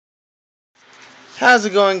How's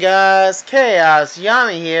it going, guys? Chaos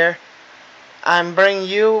Yami here. I'm bringing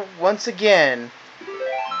you once again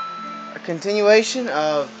a continuation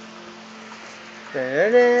of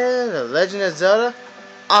the Legend of Zelda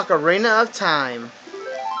Ocarina of Time.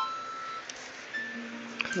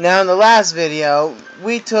 Now, in the last video,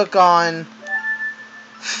 we took on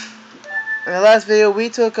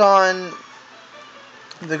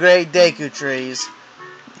the Great Deku Trees.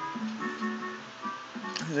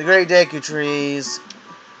 The Great Deku Trees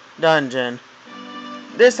dungeon.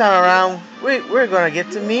 This time around, we're gonna get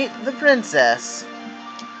to meet the princess.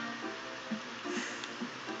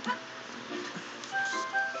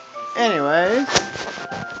 Anyways,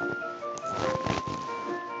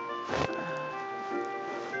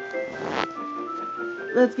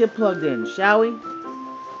 let's get plugged in, shall we?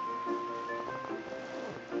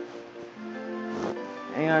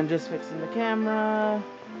 Hang on, just fixing the camera.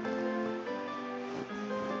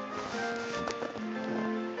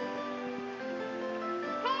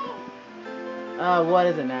 What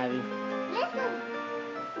is it, Navi? Listen.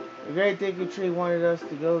 The Great Deku Tree wanted us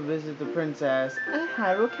to go visit the princess at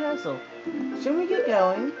Hyrule Castle. Shouldn't we get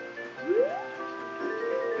going?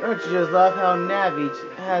 Don't you just love how Navi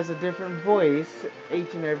has a different voice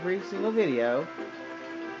each and every single video?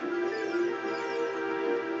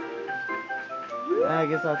 I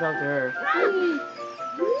guess I'll talk to her.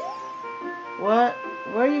 What?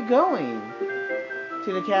 Where are you going?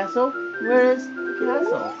 To the castle? Where is the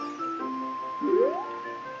castle?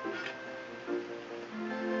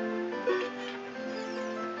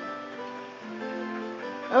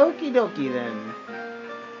 Okie dokie then.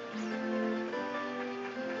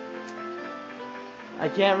 I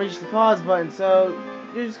can't reach the pause button, so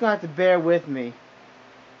you're just gonna have to bear with me.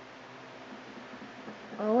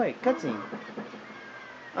 Oh wait, cutscene.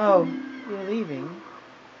 Oh, you're leaving.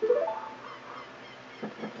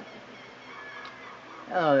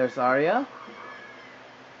 Hello there, Saria.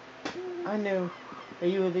 I knew that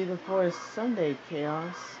you would leave the forest someday,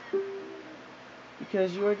 Chaos.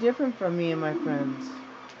 Because you are different from me and my friends.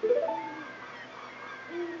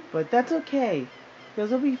 But that's okay, because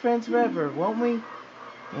we'll be friends forever, won't we?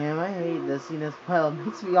 Damn, I hate this seeing this pile. It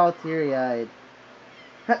makes me all teary-eyed.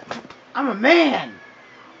 I'm a man!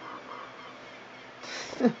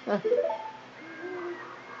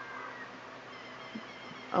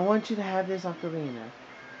 I want you to have this ocarina.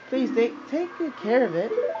 Please, take good care of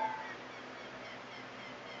it.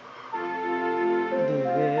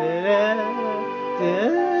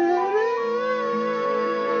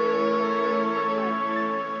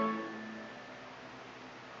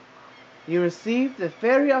 You received the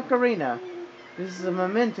fairy ocarina. This is a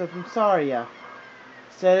memento from Saria.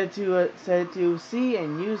 Set it to C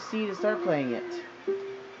and use C to start playing it.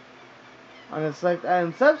 On the select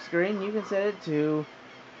item subscreen, you can set it to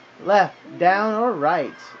left, down, or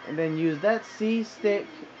right, and then use that C stick,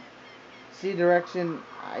 C direction,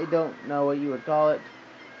 I don't know what you would call it,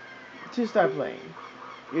 to start playing.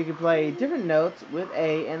 You can play different notes with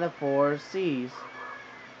A and the 4 C's.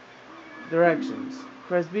 Directions.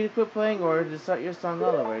 Press B to quit playing or to start your song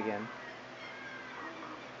all over again.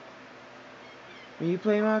 When you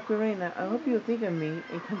play my ocarina, I hope you'll think of me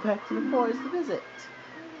and come back to the forest to visit.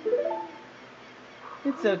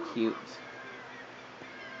 It's so cute.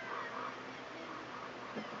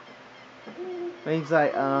 But he's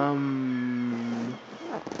like,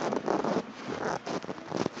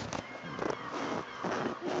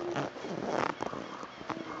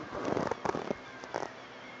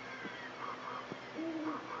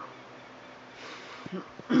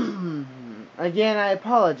 Again, I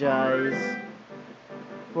apologize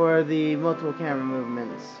for the multiple camera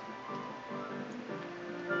movements.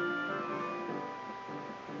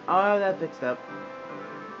 I'll have that fixed up.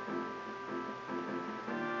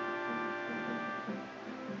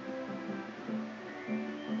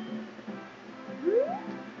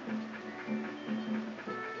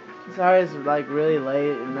 Sorry, it's like really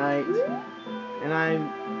late at night, and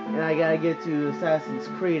I gotta get to Assassin's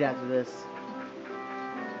Creed after this.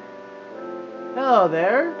 Hello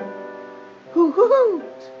there. Hoo hoo hoo.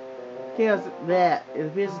 Chaos, that it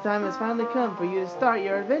appears the time has finally come for you to start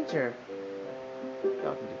your adventure.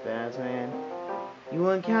 Talking too fast, man. You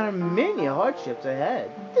will encounter many hardships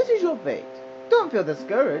ahead. This is your fate. Don't feel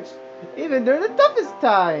discouraged, even during the toughest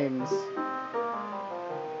times.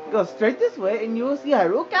 Go straight this way and you will see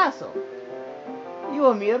Hyrule Castle. You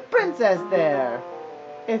will meet a princess there.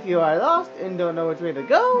 If you are lost and don't know which way to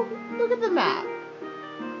go, look at the map.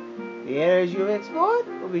 The areas you have explored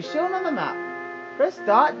will be shown on the map. Press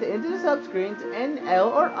start to enter the subscreens and L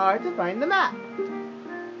or R to find the map.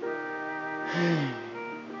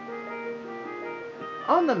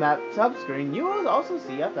 On the map subscreen, you will also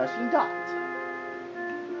see a flashing dot,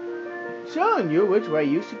 showing you which way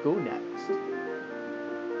you should go next.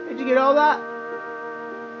 Did you get all that?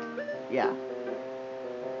 Yeah.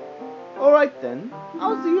 Alright then,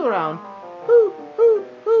 I'll see you around. Hoot, hoot,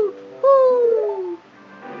 hoot, hoot!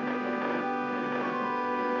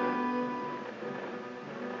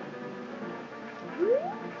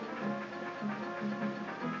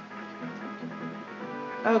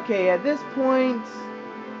 Okay, at this point,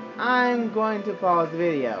 I'm going to pause the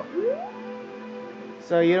video.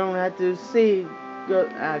 So you don't have to see.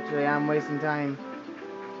 Actually, I'm wasting time.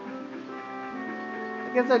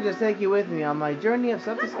 I guess I'll just take you with me on my journey of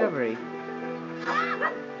self-discovery.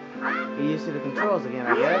 Get used to the controls again,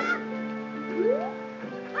 I guess.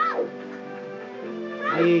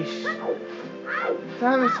 Yeesh.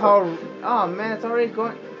 Time is hard. Oh man, it's already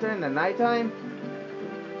going during the nighttime.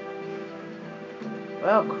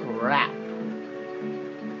 Well, crap.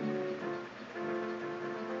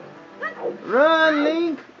 Run,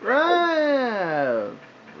 Link! Run!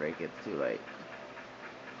 Break, it's too late.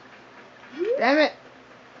 Damn it!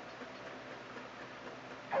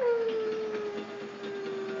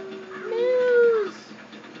 News!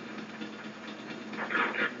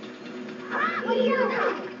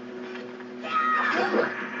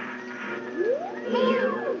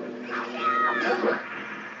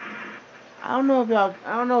 I don't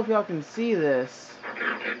know if y'all can see this.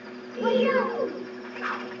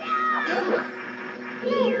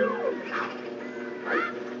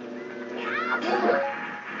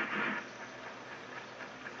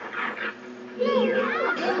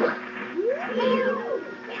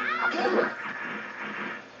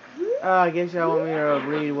 I guess y'all want me to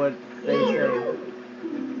read what they say.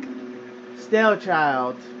 Stale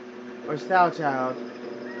child, or style child.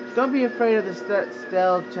 Don't be afraid of the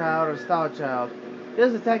stale child or style child.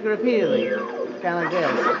 Just attack it repeatedly, kind of like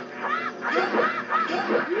this.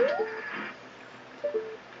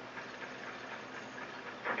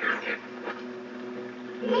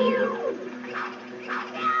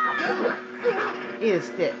 Eat a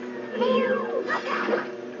stick.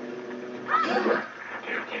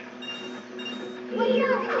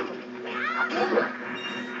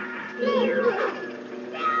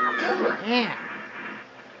 Yeah.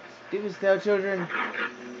 Stupid stale children.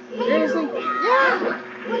 Seriously? Yeah.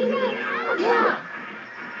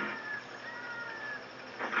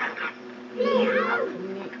 Yeah.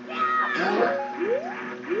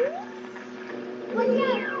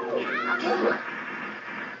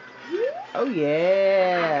 Oh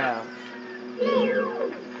yeah.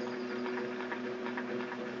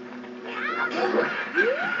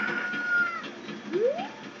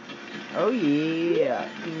 Oh yeah.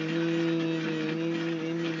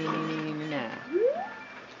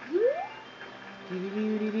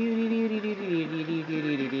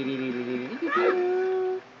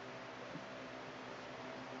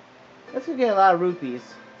 Let's go get a lot of rupees.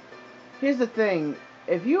 Here's the thing.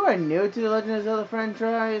 If you are new to the Legend of Zelda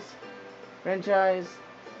franchise,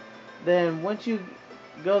 then once you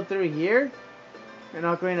go through here, in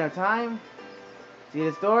Ocarina of Time, see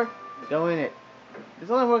this door? Go in it. This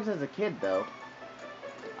only works as a kid, though.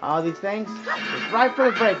 All these things, it's right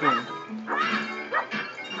for the breaking.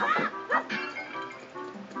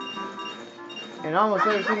 And almost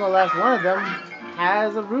every single last one of them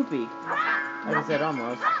has a rupee. Like I said,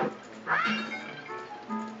 almost.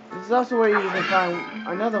 This is also where you can find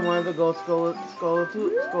another one of the gold Skulltulas.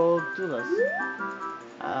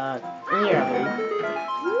 In here, I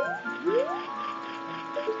believe.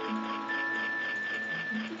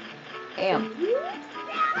 Damn.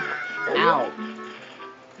 Ow.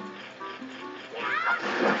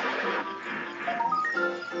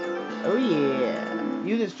 Oh yeah.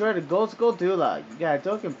 You destroyed a gold Skulltula. You got a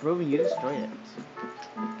token proving you destroyed it.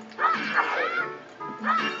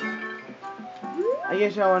 I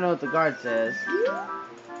guess y'all wanna know what the guard says.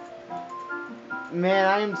 Man,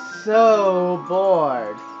 I am so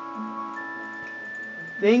bored.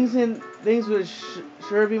 Things would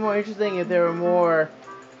sure be more interesting if there were more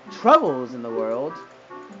troubles in the world.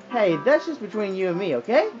 Hey, that's just between you and me,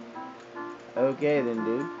 okay? Okay then,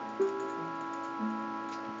 dude.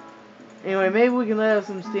 Anyway, maybe we can let out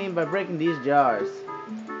some steam by breaking these jars.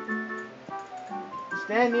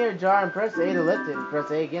 Stand near a jar and press A to lift it, and press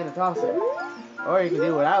A again to toss it. Or you can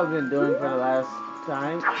do what I've been doing for the last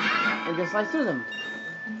time, and just slice through them.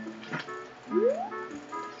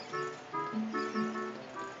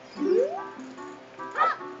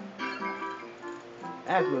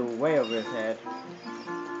 Actually, way over his head.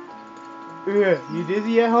 You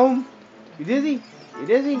dizzy at home? You dizzy? You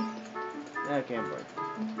dizzy? I can't break.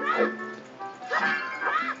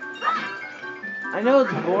 I know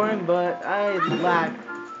it's boring, but I lack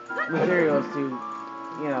materials to,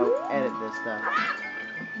 you know, edit this stuff.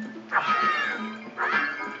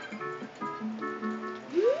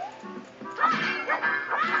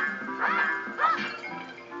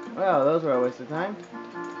 Well, those were a waste of time.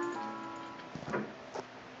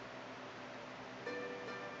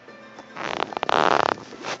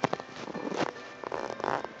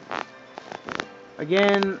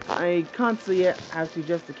 Again, I constantly have to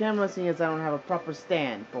adjust the camera seeing as I don't have a proper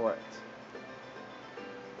stand for it.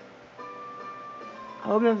 I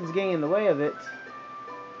hope nothing's getting in the way of it.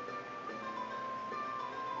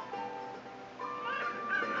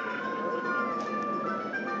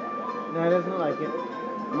 No, it doesn't look like it.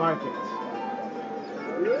 Mark it.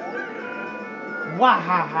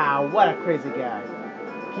 Wahaha! What a crazy guy.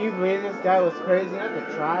 Can you believe this guy was crazy enough to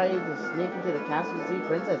try to sneak into the castle to see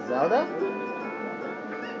Princess Zelda?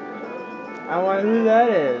 I wonder who that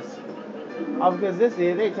is. All because this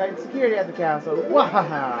year they tightened security at the castle.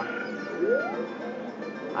 Wahaha!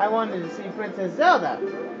 I wanted to see Princess Zelda.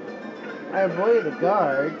 I avoided the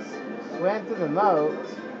guards, swam through the moat.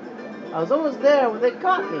 I was almost there when they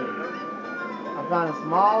caught me. I found a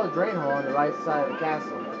small drain hole on the right side of the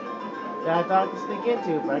castle that I thought I could sneak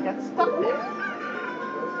into, but I got stuck there.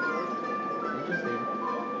 Interesting.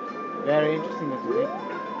 Very interesting, Mr. Dick.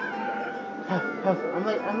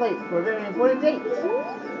 I'm late for a very important date.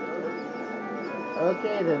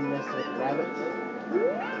 Okay then, Mr. Rabbit.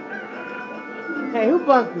 Hey, who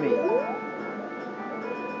bunked me?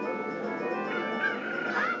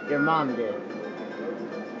 Your mom did.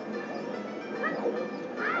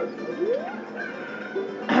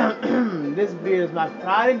 This beard is my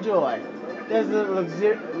pride and joy. Doesn't it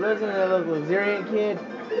look luxuriant, kid?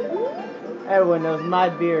 Everyone knows my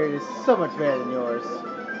beard is so much better than yours.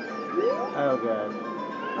 Oh, God.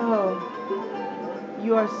 Oh,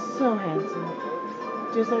 you are so handsome.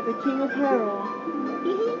 Just like the King of Hyrule.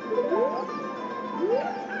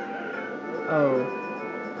 Oh,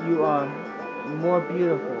 you are more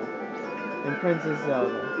beautiful than Princess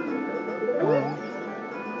Zelda. Oh.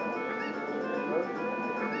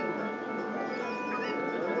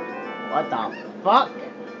 What the fuck?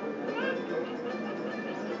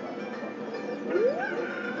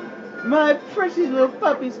 My precious little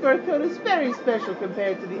puppy's fur coat is very special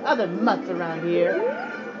compared to the other mutts around here.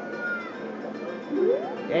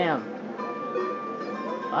 Damn.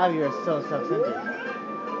 All of you are so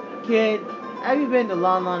self-centered. Kid, have you been to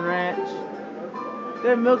Lon Lon Ranch?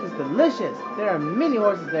 Their milk is delicious. There are many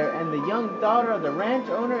horses there, and the young daughter of the ranch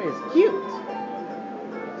owner is cute.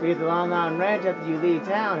 To get to Lon Lon Ranch after you leave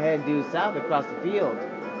town, head due south across the field.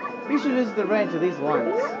 You should visit the ranch at least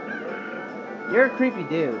once. You're a creepy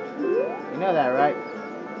dude. You know that, right?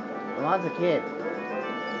 Alon's a kid.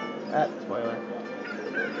 Spoiler.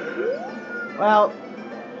 Well,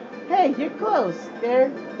 hey, you're close. They're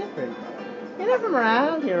different. You're not from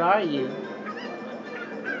around here, are you?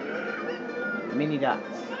 Mini dots.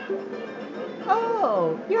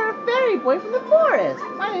 Oh, you're a fairy boy from the forest.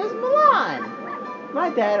 My name is Milan. My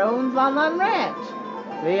dad owns Lon Lon Ranch.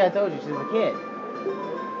 See, I told you she was a kid.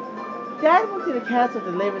 Dad went to the castle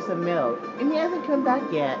to deliver some milk, and he hasn't come back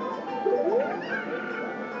yet.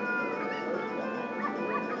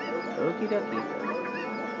 Okie dokie.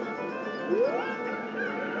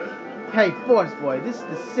 Hey, Forest Boy, this is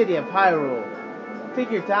the city of Hyrule.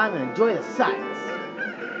 Take your time and enjoy the sights.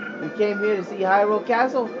 You came here to see Hyrule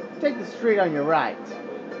Castle? Take the street on your right.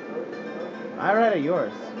 My right or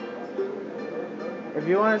yours? If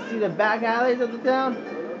you want to see the back alleys of the town,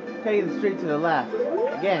 take the street to the left.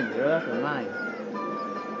 Again, your left and mine.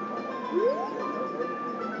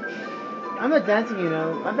 I'm not dancing, you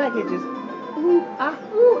know. My back itches. Ooh, ah,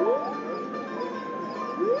 ooh.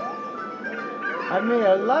 I've made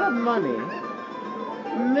a lot of money.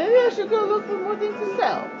 Maybe I should go look for more things to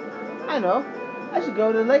sell. I know. I should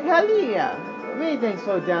go to Lake Hylia. Many things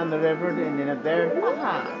flow down the river and end up there.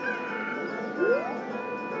 Haha.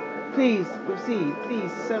 Please, we'll see.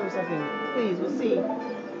 Please, sell me something. Please, we'll see.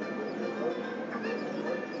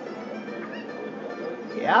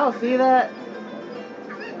 Yeah, I'll see that.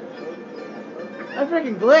 I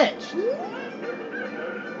freaking glitched.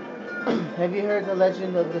 Have you heard the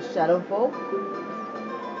legend of the Shadow Folk?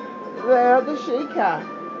 They are the Sheikah,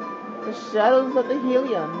 the shadows of the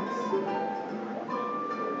Hylians.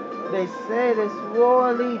 They say they swore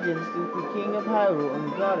allegiance to the King of Hyrule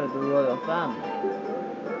and God of the royal family.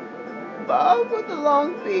 But with the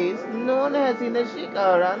long peace, no one has seen the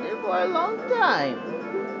Sheikah around here for a long time.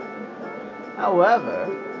 However,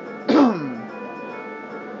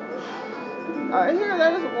 I hear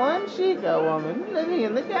there is one Sheikah woman living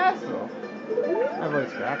in the castle. My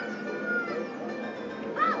voice cracked.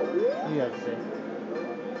 What do you have to say?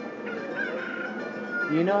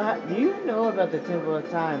 Do you know about the Temple of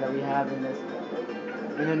Time that we have in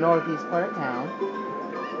the northeast part of town?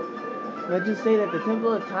 Legends say that the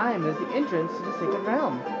Temple of Time is the entrance to the sacred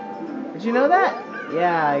realm. Did you know that?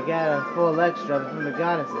 Yeah, I got a full lecture of it from the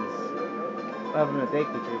goddesses. Well, from the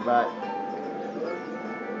Deku tree, but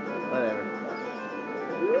whatever.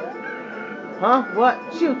 Huh? What?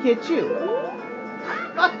 Chew, kid, chew.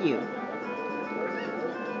 Fuck you.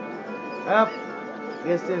 Well,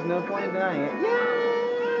 guess there's no point in denying it. Yeah!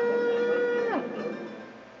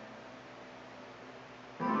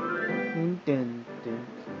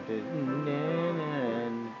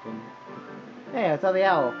 Hey, I saw the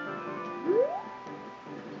owl.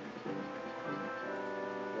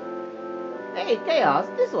 Hey, Chaos,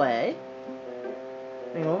 this way.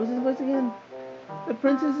 Hey, what was his voice again? The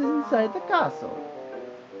princess is inside the castle.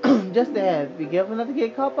 Just ahead. Be careful not to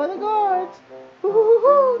get caught by the guards.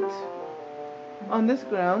 Hoot! On this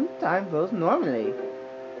ground, time flows normally.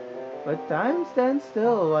 But time stands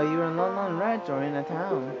still while you're in Lon Lon Ranch or in a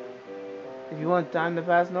town. If you want time to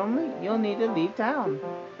pass normally, you'll need to leave town.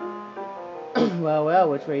 Well,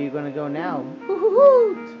 which way are you going to go now?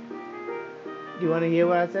 Hoot! Do you want to hear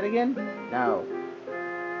what I said again? No.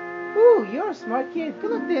 Ooh, you're a smart kid.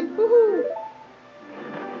 Good luck then. Woohoo!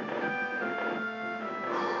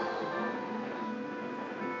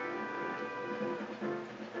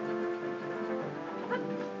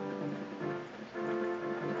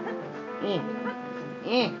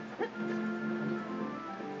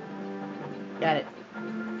 Got it.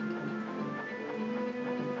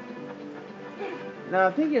 Now,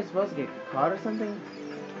 I think you're supposed to get caught or something.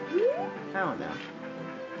 I don't know.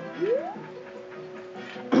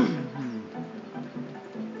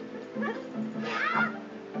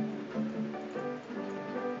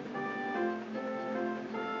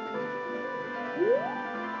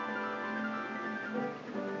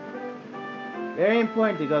 Very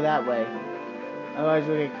important to go that way. Otherwise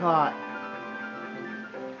you'll get caught.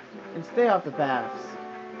 And stay off the paths.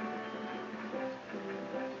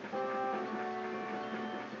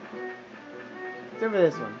 Except for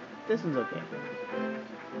this one. This one's okay.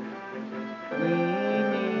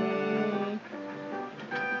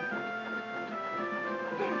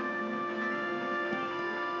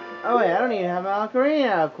 Oh wait, I don't even have my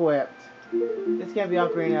ocarina equipped. This can't be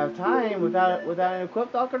Ocarina of Time without an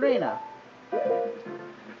equipped ocarina.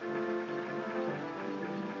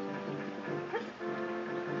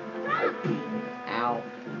 Ow.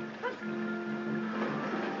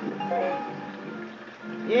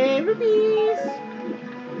 Yay, rupees!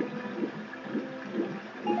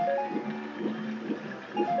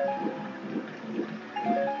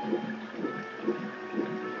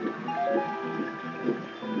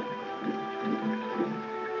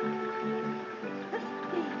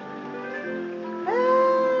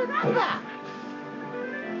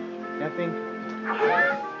 Nothing.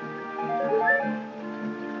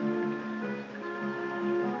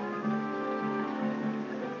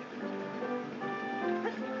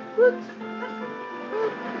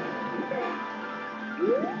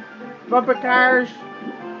 Bumper cars.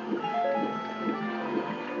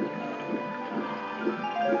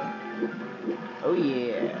 Oh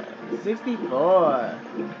yeah, 64.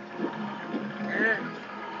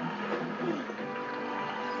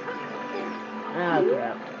 Ah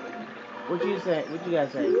crap. What you say? What you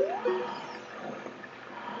guys say?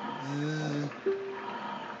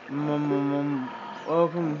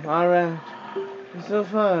 Welcome, alright. It's so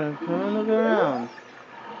fun. Come and look around.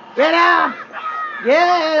 Get out! Get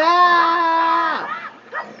out!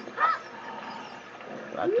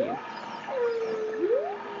 Fuck you.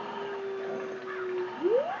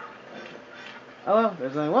 Oh well,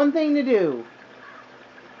 there's only one thing to do.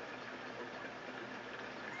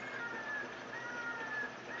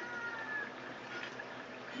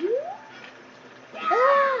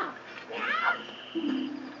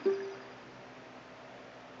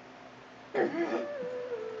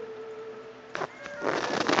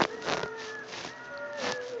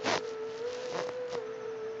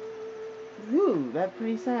 Ooh, that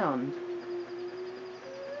pretty sound.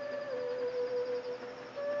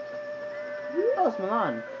 Oh, it's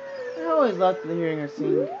Milan. I always loved hearing her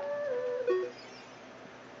sing.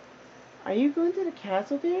 Are you going to the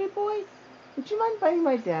castle, dearie boy? Would you mind fighting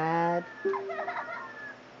my dad?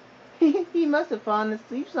 He must have fallen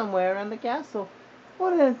asleep somewhere around the castle.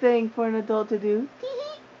 What a thing for an adult to do.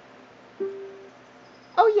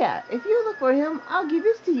 Oh yeah, if you look for him, I'll give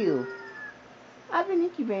this to you. I've been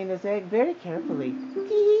incubating this egg very carefully.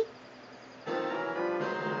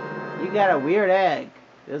 You got a weird egg.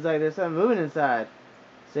 Feels like there's something moving inside.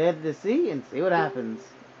 Say it to see and see what happens.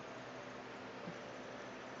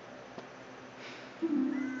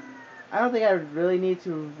 I don't think I really need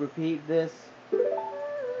to repeat this.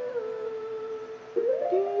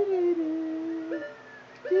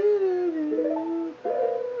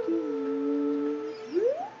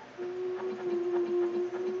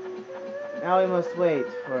 Now we must wait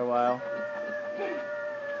for a while.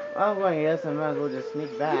 Well, I'm going to guess I might as well just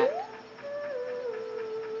sneak back.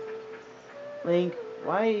 Link,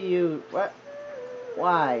 why are you... What?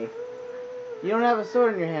 Why? You don't have a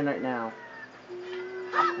sword in your hand right now.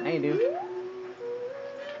 Now you do.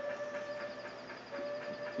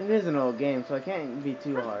 It is an old game, so I can't be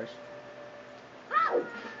too harsh.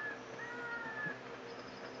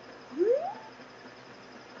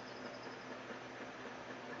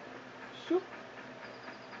 Shoop.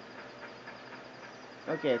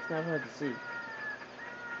 Okay, it's kind of hard to see.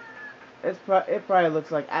 It probably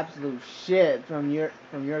looks like absolute shit from your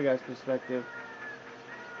guys' perspective.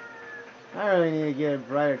 I really need to get a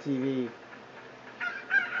brighter TV.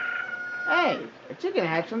 Hey, a chicken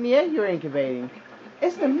hatched from the egg you're incubating.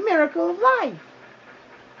 It's the miracle of life.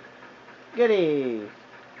 Goody,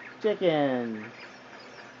 chicken.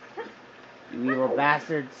 You evil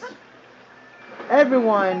bastards.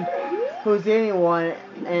 Everyone who's anyone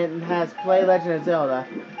and has played Legend of Zelda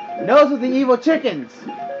knows with the evil chickens.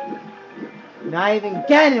 Not even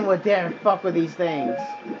Ganon would dare fuck with these things.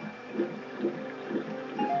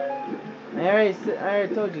 I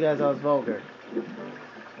already told you guys I was vulgar.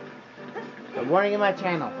 A warning in my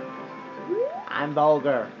channel. I'm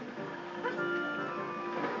vulgar.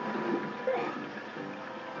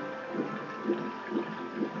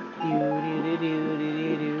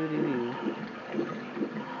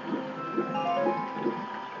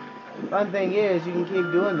 Fun thing is, you can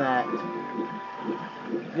keep doing that.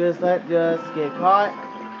 Just get caught.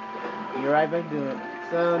 You're right back doing it.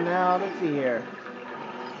 So now let's see here.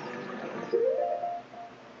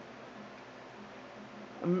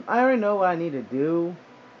 I already know what I need to do.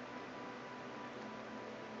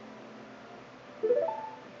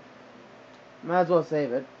 Might as well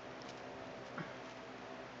save it.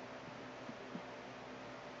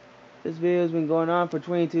 This video's been going on for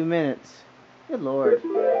 22 minutes. Good lord.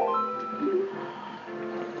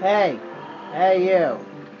 Hey! Hey you!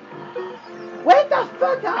 Wake the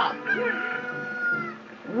fuck up!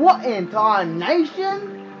 What in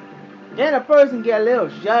tarnation? Can a person get a little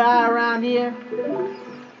shut-eye around here?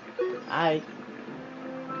 Hi.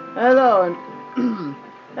 Hello, and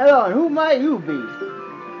hello, and who might you be?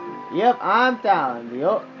 Yep, I'm Talon,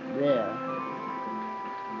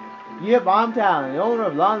 Yep, I'm Talon, the owner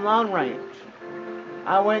of Long Long Ranch.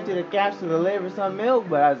 I went to the cache to deliver some milk,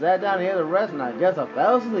 but I sat down to hear the rest, and I guess I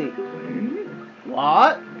fell asleep.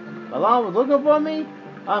 What? Milan was looking for me?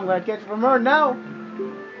 I'm gonna catch from her now.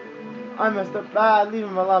 I messed up bad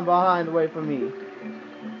leaving Milan behind to wait for me.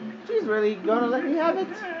 She's really gonna let me have it?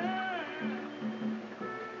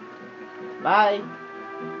 Bye.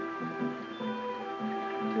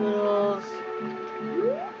 Toodles.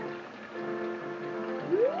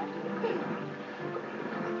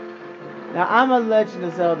 Now, I'm a Legend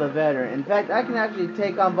of Zelda veteran. In fact, I can actually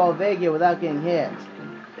take on Volvagia without getting hit.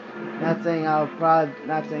 Not saying I'll probably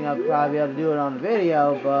be able to do it on the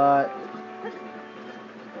video, but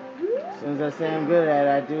as soon as I say I'm good at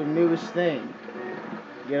it, I do a newish thing.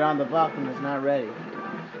 Get on the block when it's not ready.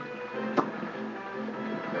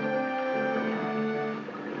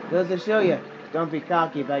 Goes to show you, don't be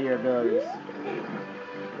cocky about your abilities.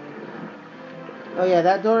 Oh yeah,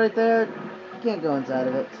 that door right there, you can't go inside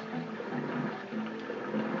of it.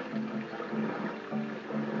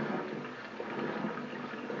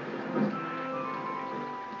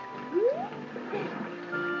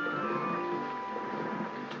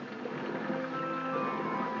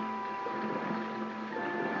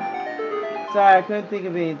 Sorry, I couldn't think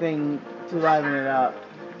of anything to liven it up.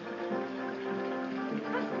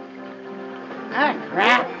 Ah,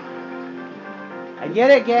 crap! I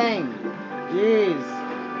get it, gang. Jeez.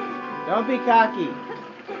 Don't be cocky.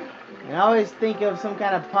 And always think of some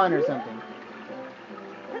kind of pun or something.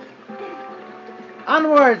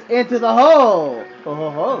 Onwards into the hole! Ho ho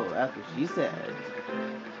ho, that's what she said.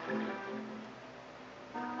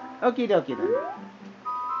 Okie dokie then.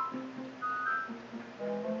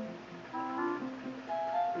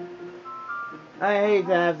 I hate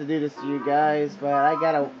to have to do this to you guys, but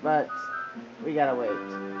we gotta wait.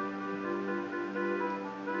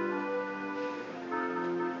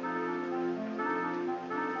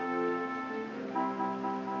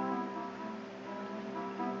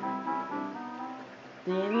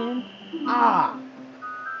 Damn. Ah!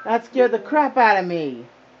 That scared the crap out of me.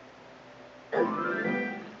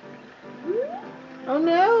 Oh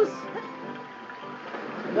no!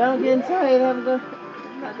 If I don't get inside, it's not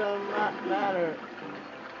gonna matter.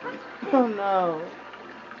 Oh no.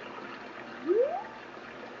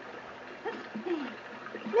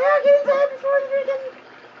 No, get inside before the freaking...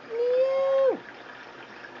 No.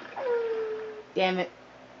 Damn it.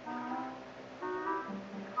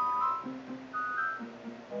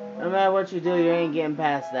 No matter what you do, you ain't getting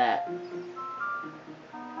past that.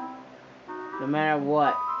 No matter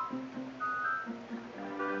what.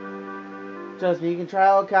 Trust me, you can try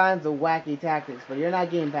all kinds of wacky tactics, but you're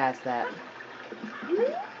not getting past that.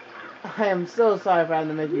 I am so sorry for having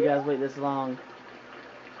to make you guys wait this long.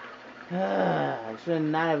 I should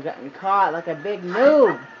not have gotten caught like a big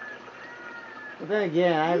noob. But then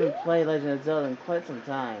again, I haven't played Legend of Zelda in quite some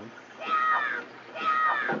time.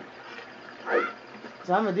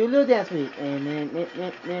 So I'm gonna do a little dance for you.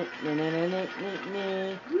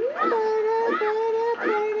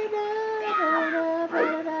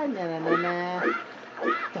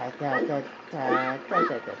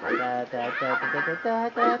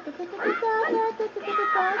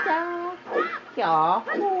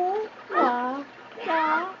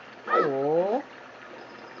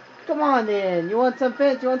 Come on then. You want some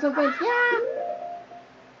fence? You want some fence? Yeah.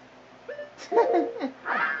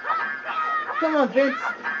 Come on, Vince.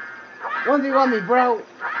 One thing on me, bro.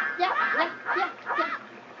 Yeah.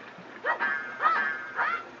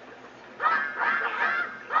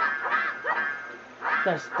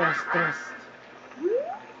 Thrust.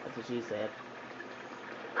 That's what she said.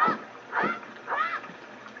 Yeah,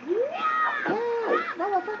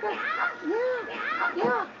 motherfucker.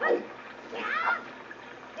 Yeah.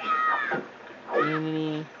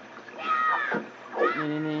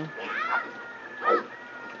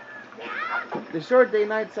 The short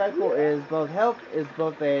day-night cycle is both helpful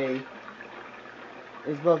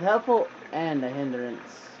and a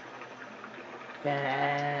hindrance.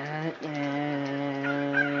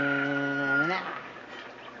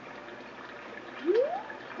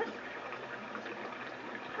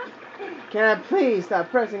 Can I please stop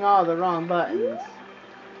pressing all the wrong buttons?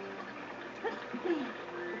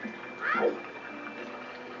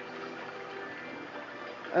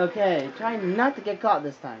 Okay, try not to get caught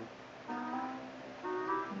this time.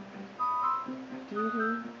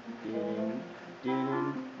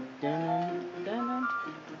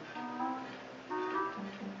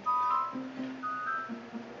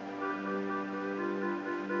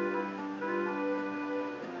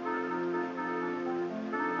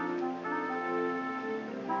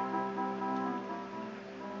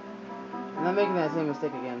 I'm not making that same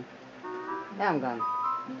mistake again. Yeah, I'm gone.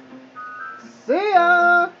 See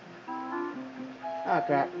ya! Oh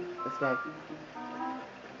crap, this guy.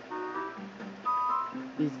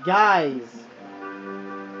 These guys!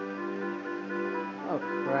 Oh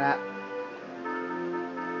crap.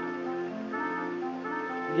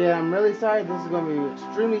 Yeah, I'm really sorry, this is going to be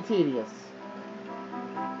extremely tedious.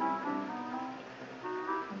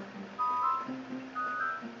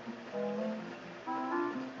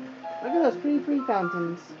 Look at those pretty free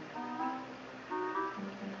fountains.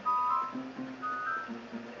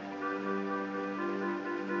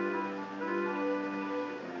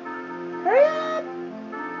 Hurry up!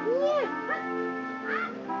 Yeah!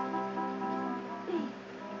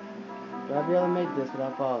 Gotta be able to make this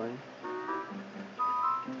without falling.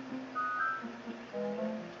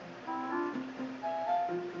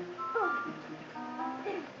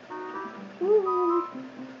 Woo-hoo.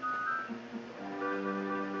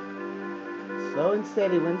 Slow and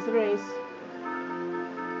steady wins the race.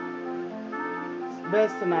 It's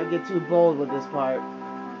best to not get too bold with this part.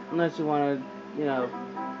 Unless you want to, you know,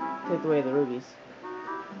 take away the rupees.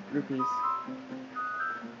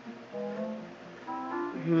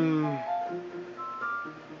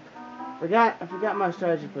 I forgot my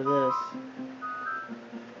strategy for this.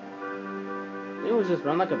 It was just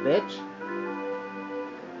run like a bitch.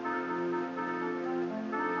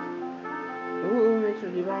 Ooh, make sure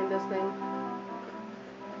you behind this thing.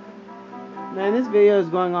 Man, this video is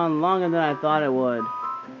going on longer than I thought it would.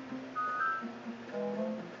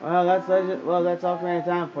 Well, that's Ocarina of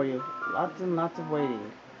Time for you. Lots and lots of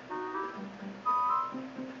waiting.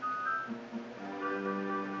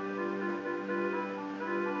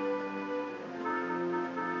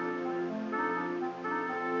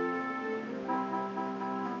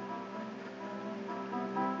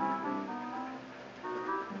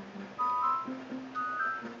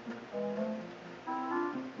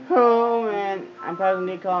 Oh man, I'm probably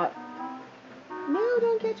gonna get caught. No,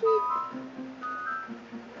 don't catch me.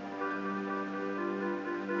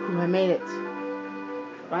 Ooh, I made it.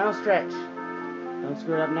 Final stretch. Don't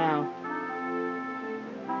screw it up now.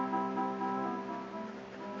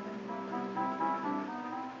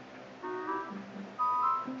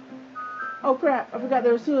 Oh crap, I forgot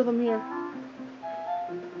there was two of them here.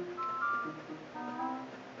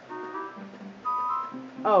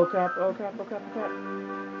 Oh crap, oh crap, oh crap, oh crap.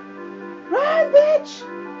 Run, bitch!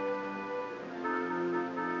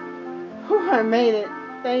 Oh, I made it.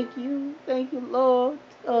 Thank you, Lord.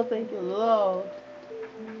 Oh, thank you, Lord.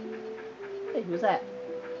 Hey, who's that?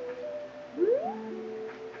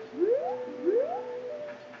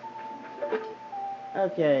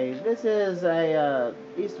 Okay, this is a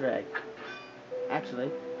Easter egg, actually.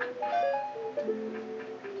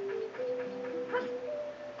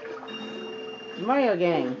 Mario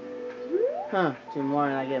gang. Huh, 2 more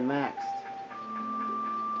and I get maxed.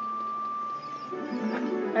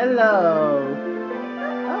 Hello.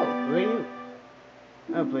 Oh, who are you?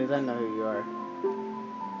 Oh, please, I know who you are.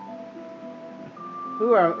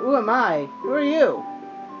 Who am I? Who are you?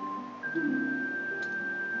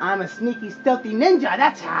 I'm a sneaky, stealthy ninja,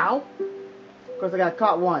 that's how! Of course, I got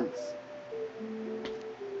caught once.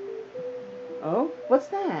 Oh, what's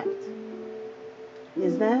that?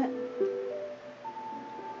 Is that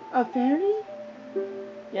a fairy?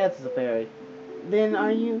 Yes, it's a fairy. Then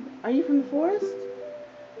are you from the forest?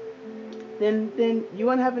 Then you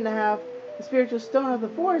wouldn't happen to have the spiritual stone of the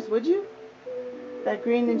forest, would you? That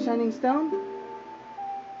green and shining stone?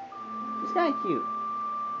 It's kind of cute.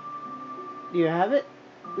 Do you have it?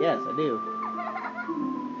 Yes, I do.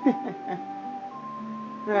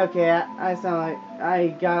 Okay, I sound like I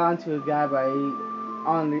got onto a guy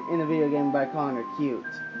in a video game by calling her cute.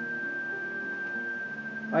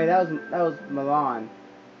 Wait, that was Milan.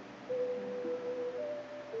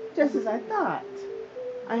 Just as I thought.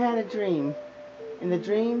 I had a dream. In the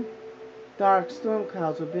dream, dark storm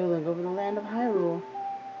clouds were building over the land of Hyrule.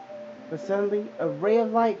 But suddenly, a ray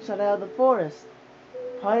of light shot out of the forest,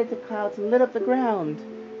 parted the clouds, and lit up the ground.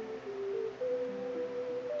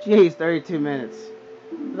 Jeez, 32 minutes.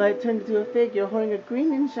 The light turned into a figure holding a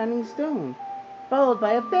green and shining stone, followed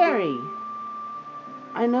by a fairy.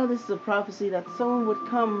 I know this is a prophecy that someone would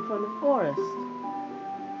come from the forest.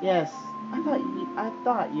 Yes, I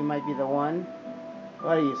thought you might be the one.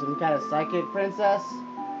 What are you, some kind of psychic princess?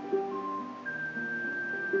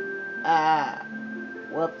 Ah,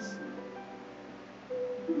 whoops.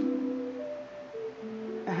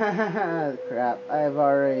 Crap, I've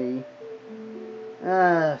already...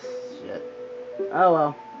 shit. Oh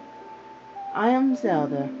well. I am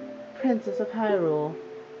Zelda, Princess of Hyrule.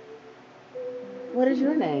 What is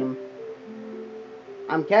your name?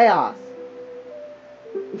 I'm Chaos.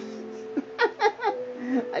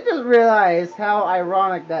 I just realized how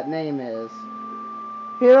ironic that name is.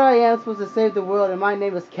 Here I am supposed to save the world and my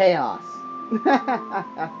name is Chaos.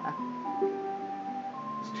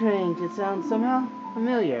 Strange, it sounds somehow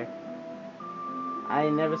familiar. I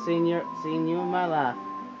ain't never seen you in my life.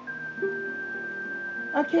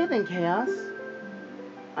 Okay then, Chaos.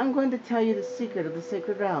 I'm going to tell you the secret of the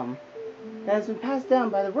Sacred Realm that has been passed down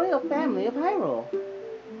by the royal family of Hyrule.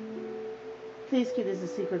 Please keep this a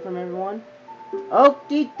secret from everyone.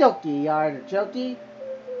 Okie dokie, artichoke.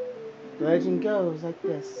 The legend goes like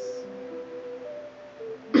this.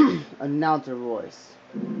 Announcer voice.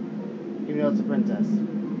 Even though it's a princess.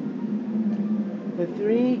 The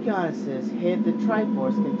 3 goddesses hid the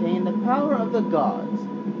Triforce containing the power of the gods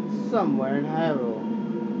somewhere in Hyrule.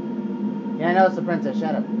 Yeah, I know it's a princess,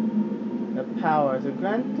 shut up. The power to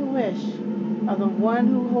grant the wish of the one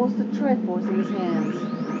who holds the Triforce in his hands.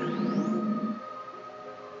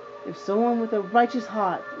 If someone with a righteous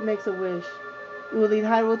heart makes a wish, it will lead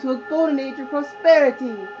Hyrule to a golden age of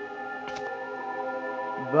prosperity.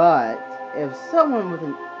 But if someone with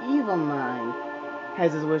an evil mind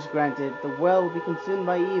has his wish granted, the world will be consumed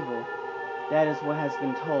by evil. That is what has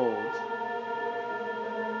been told.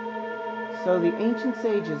 So the ancient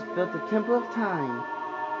sages built the Temple of Time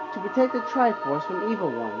to protect the Triforce from evil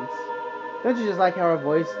ones. Don't you just like how her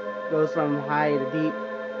voice goes from high to deep?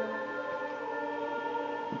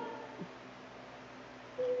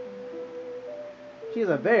 She's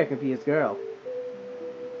a very confused girl.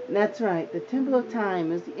 That's right, the Temple of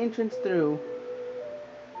Time is the entrance through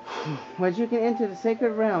which you can enter the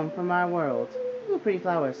sacred realm from our world. Ooh, pretty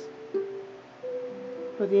flowers.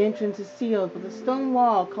 But the entrance is sealed with a stone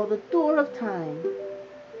wall called the Door of Time.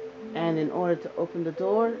 And in order to open the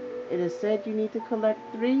door, it is said you need to collect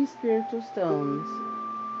 3 spiritual stones.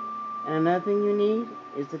 And another thing you need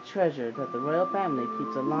is the treasure that the royal family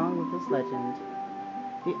keeps along with this legend.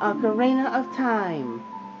 The Ocarina of Time.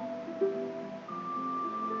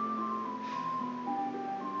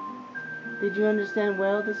 Did you understand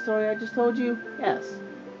well the story I just told you? Yes.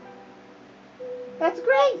 That's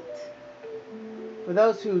great! For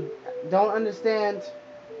those who don't understand,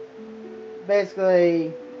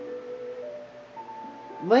 basically,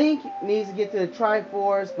 Link needs to get to the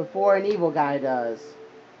Triforce before an evil guy does.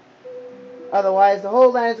 Otherwise, the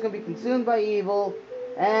whole land is going to be consumed by evil,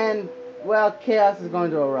 and, well, chaos is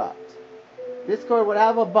going to erupt. Discord would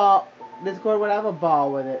have a ball. Discord would have a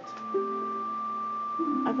ball with it.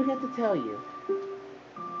 I forgot to tell you.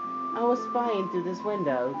 I was spying through this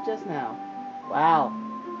window just now. Wow.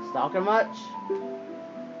 Stalker much?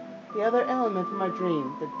 The other element from my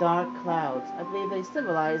dream, the dark clouds, I believe they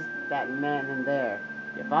symbolize that man in there.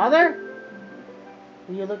 Your father?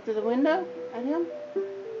 Will you look through the window at him?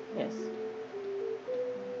 Yes.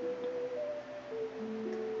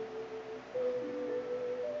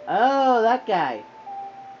 Oh, that guy.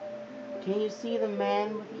 Can you see the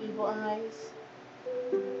man with the evil eyes?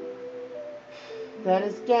 That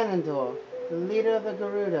is Ganondorf, the leader of the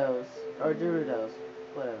Gerudos, or Gerudos,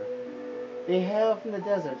 whatever. They hail from the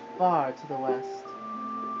desert far to the west.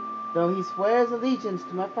 Though he swears allegiance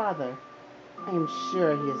to my father, I am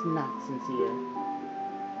sure he is not sincere.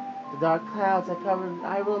 The dark clouds that covered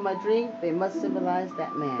Hyrule in my dream, they must symbolize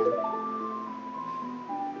that man.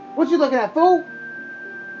 What you looking at, fool?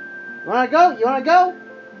 You wanna go? You wanna go?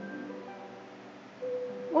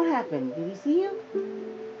 What happened? Did he see you?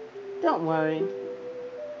 Don't worry.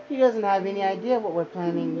 He doesn't have any idea what we're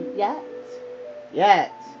planning yet.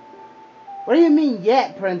 Yet? What do you mean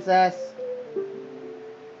yet, princess?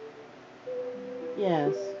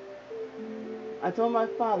 Yes. I told my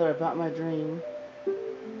father about my dream.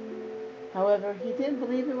 However, he didn't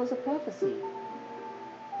believe it was a prophecy.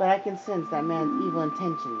 But I can sense that man's evil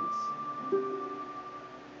intentions.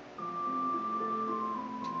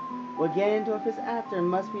 What Ganondorf is after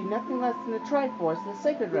must be nothing less than the Triforce, the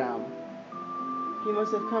Sacred Realm. He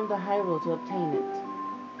must have come to Hyrule to obtain it.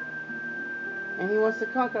 And he wants to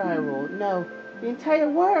conquer Hyrule. No, the entire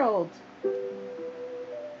world!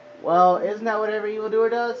 Well, isn't that what every evildoer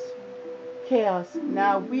does? Chaos.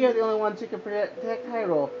 Now we are the only ones who can protect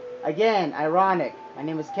Hyrule. Again, ironic. My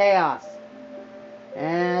name is Chaos.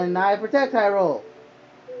 And I protect Hyrule.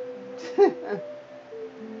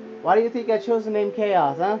 Why do you think I chose the name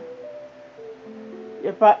Chaos, huh?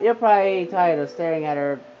 You're probably tired of staring at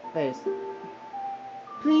her face.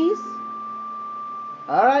 Please?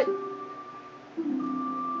 Alright.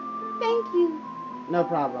 Thank you. No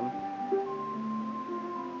problem.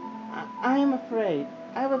 I am afraid.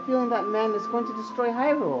 I have a feeling that man is going to destroy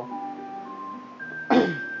Hyrule.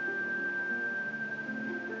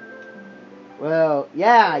 Well,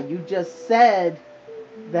 yeah, you just said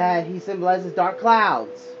that he symbolizes dark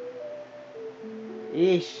clouds.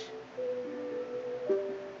 Eesh.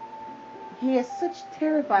 He has such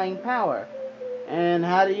terrifying power. And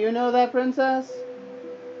how do you know that, princess?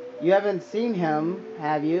 You haven't seen him,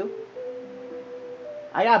 have you?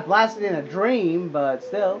 I got blasted in a dream, but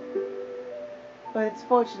still. But it's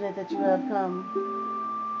fortunate that you have come.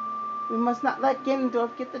 We must not let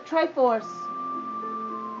Ganondorf get the Triforce.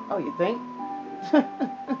 Oh, you think?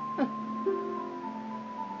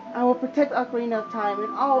 I will protect Ocarina of Time with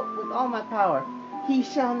all my power. He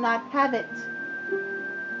shall not have it.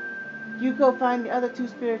 You go find the other two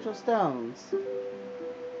spiritual stones.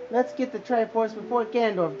 Let's get the Triforce before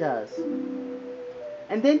Ganondorf does.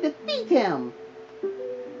 And then defeat him!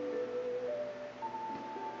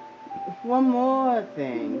 One more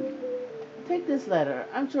thing. Take this letter.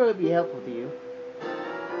 I'm sure it'll be helpful to you.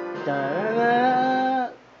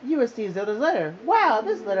 Da-da-da. You received Zelda's letter. Wow,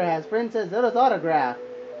 this letter has Princess Zelda's autograph.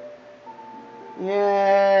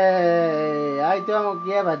 Yay! I don't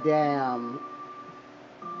give a damn.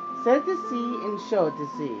 Set it to C and show it to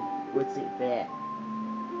C. With C. There.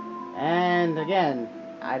 And again,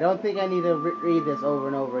 I don't think I need to read this over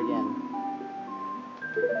and over again.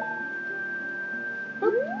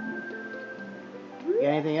 Got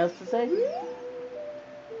anything else to say?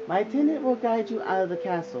 My attendant will guide you out of the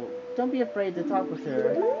castle. Don't be afraid to talk with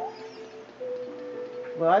her.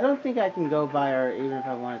 Well, I don't think I can go by her even if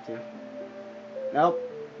I wanted to. Nope.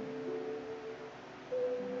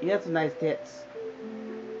 You got some nice tits.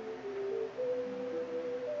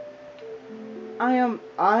 I am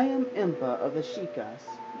Impa of the Shikas.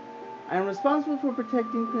 I am responsible for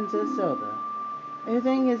protecting Princess Zelda.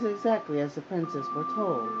 Everything is exactly as the princess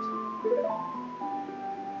foretold.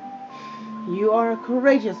 You are a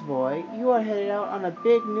courageous boy. You are headed out on a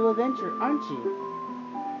big new adventure, aren't you?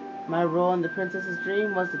 My role in the princess's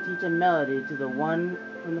dream was to teach a melody to the one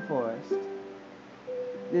from the forest.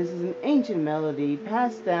 This is an ancient melody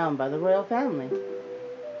passed down by the royal family.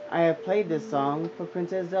 I have played this song for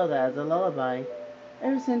Princess Zelda as a lullaby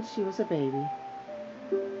ever since she was a baby.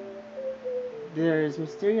 There is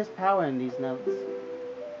mysterious power in these notes.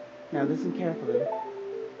 Now listen carefully.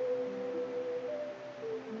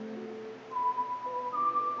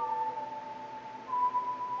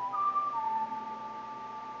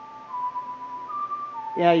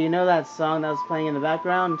 Yeah, you know that song that was playing in the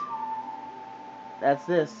background? That's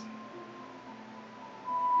this.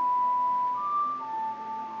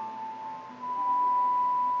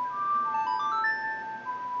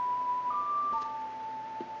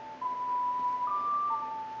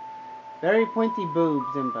 Very pointy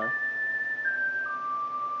boobs, Impa.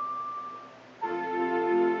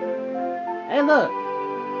 Hey, look!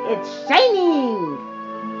 It's shining!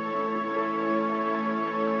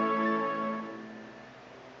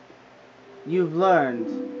 You've learned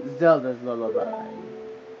Zelda's lullaby.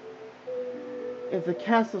 If the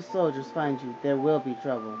castle soldiers find you, there will be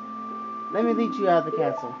trouble. Let me lead you out of the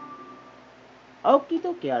castle. Okie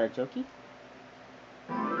dokie, artichoke.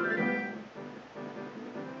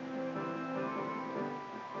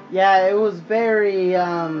 Yeah, it was very,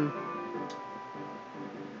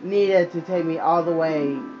 needed to take me all the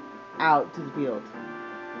way out to the field.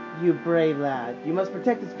 You brave lad. You must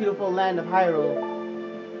protect this beautiful land of Hyrule.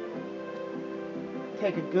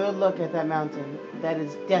 Take a good look at that mountain. That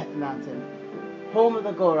is Death Mountain. Home of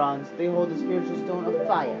the Gorons. They hold the spiritual stone of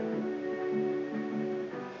fire.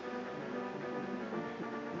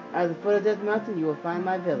 At the foot of Death Mountain, you will find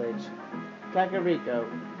my village, Kakariko.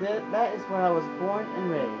 That is where I was born and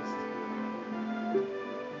raised.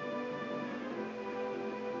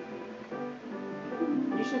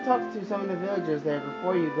 You should talk to some of the villagers there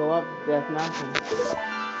before you go up Death Mountain.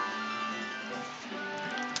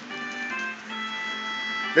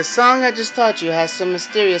 The song I just taught you has some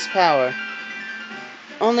mysterious power.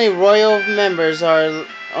 Only royal family members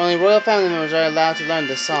are allowed to learn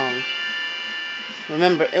this song.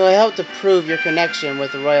 Remember, it will help to prove your connection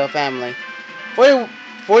with the royal family.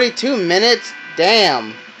 42 minutes?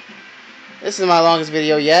 Damn. This is my longest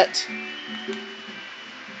video yet.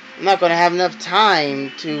 I'm not going to have enough time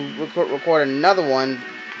to record another one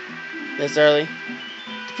this early.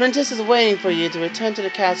 The princess is waiting for you to return to the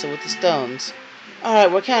castle with the stones.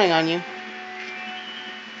 Alright, we're counting on you.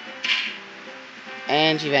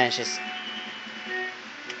 And she vanishes.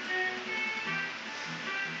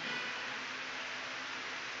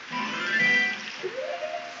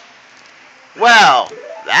 Well,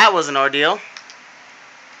 that was an ordeal.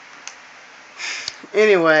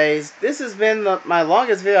 Anyways, this has been my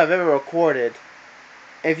longest video I've ever recorded.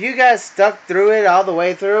 If you guys stuck through it all the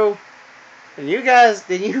way through, then you guys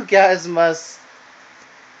must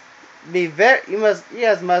be you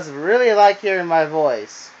guys must really like hearing my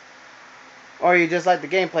voice. Or you just like the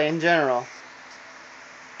gameplay in general.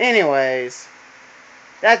 Anyways,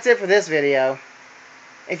 that's it for this video.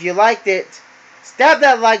 If you liked it, stab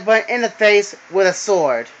that like button in the face with a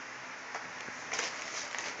sword.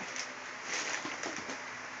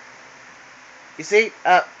 You see?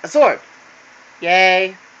 A sword.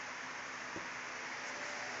 Yay.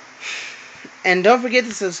 And don't forget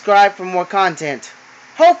to subscribe for more content.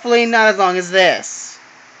 Hopefully not as long as this.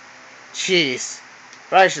 Jeez.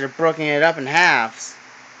 Probably should have broken it up in halves.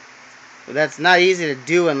 But that's not easy to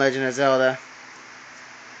do in Legend of Zelda.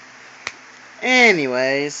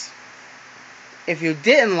 Anyways, if you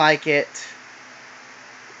didn't like it,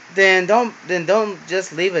 then don't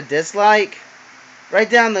just leave a dislike.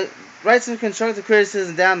 Write some constructive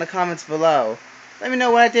criticism down in the comments below. Let me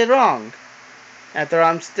know what I did wrong. After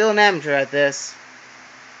all, I'm still an amateur at this.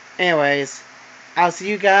 Anyways, I'll see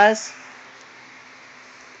you guys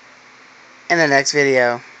in the next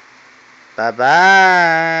video. Bye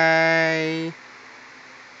bye.